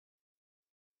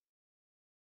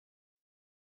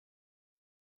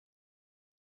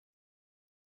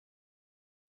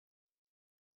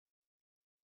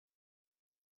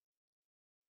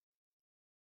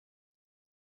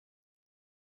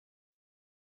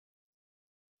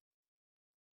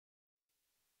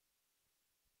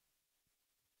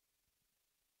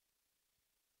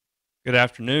Good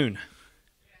afternoon.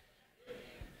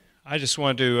 I just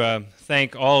want to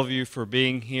thank all of you for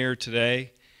being here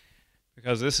today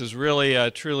because this is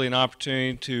really truly an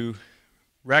opportunity to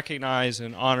recognize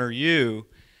and honor you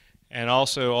and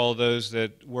also all those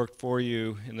that worked for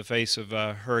you in the face of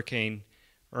Hurricane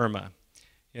Irma.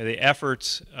 You know, the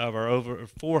efforts of our over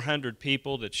 400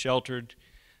 people that sheltered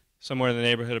somewhere in the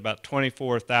neighborhood about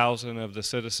 24,000 of the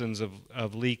citizens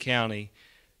of Lee County.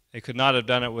 They could not have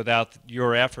done it without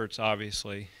your efforts,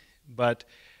 obviously. But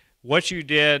what you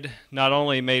did not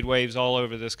only made waves all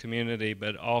over this community,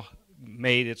 but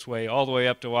made its way all the way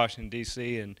up to Washington,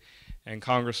 D.C. and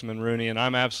Congressman Rooney. And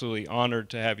I'm absolutely honored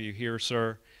to have you here,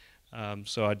 sir.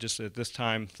 So I just, at this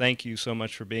time, thank you so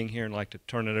much for being here and like to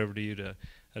turn it over to you to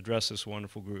address this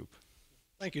wonderful group.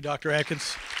 Thank you, Dr.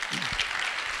 Atkins.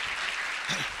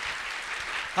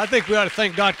 I think we ought to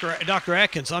thank Dr.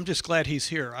 Atkins. I'm just glad he's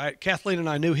here. Kathleen and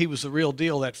I knew he was the real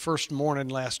deal that first morning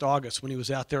last August when he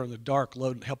was out there in the dark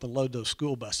helping load those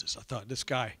school buses. I thought, this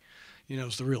guy,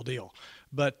 is the real deal.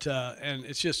 But and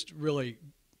it's just really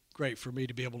great for me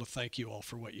to be able to thank you all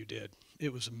for what you did.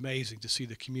 It was amazing to see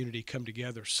the community come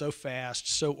together so fast,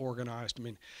 so organized. I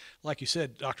mean, like you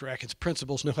said, Dr. Atkins,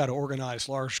 principals know how to organize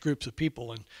large groups of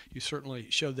people, and you certainly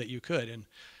showed that you could. And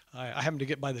I happened to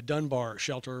get by the Dunbar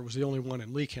shelter. It was the only one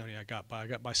in Lee County I got by. I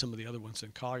got by some of the other ones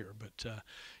in Collier. But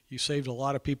you saved a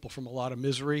lot of people from a lot of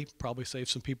misery, probably saved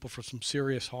some people from some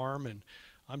serious harm. And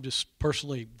I'm just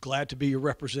personally glad to be your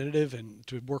representative and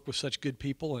to work with such good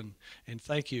people. And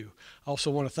thank you. I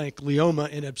also want to thank Leoma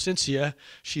in absentia.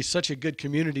 She's such a good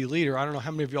community leader. I don't know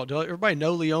how many of y'all do. Everybody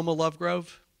know Leoma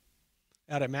Lovegrove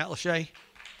out at Matlacha?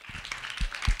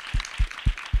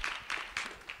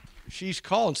 She's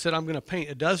called and said, I'm going to paint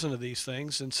a dozen of these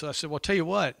things. And so I said, well, tell you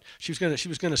what, she was going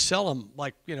to sell them,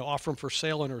 like, offer them for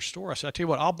sale in her store. I said, I tell you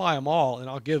what, I'll buy them all and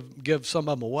I'll give some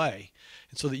of them away.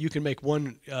 And so that you can make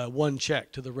one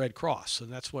check to the Red Cross.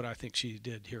 And that's what I think she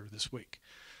did here this week.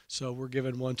 So we're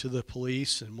giving one to the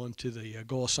police and one to the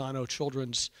Golisano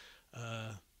Children's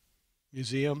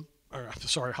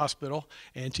hospital,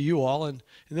 and to you all. And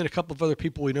then a couple of other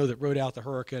people we know that rode out the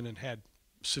hurricane and had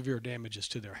severe damages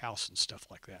to their house and stuff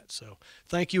like that. So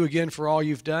thank you again for all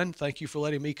you've done. Thank you for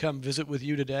letting me come visit with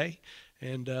you today.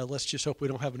 And let's just hope we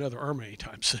don't have another Irma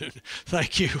anytime soon.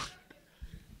 Thank you.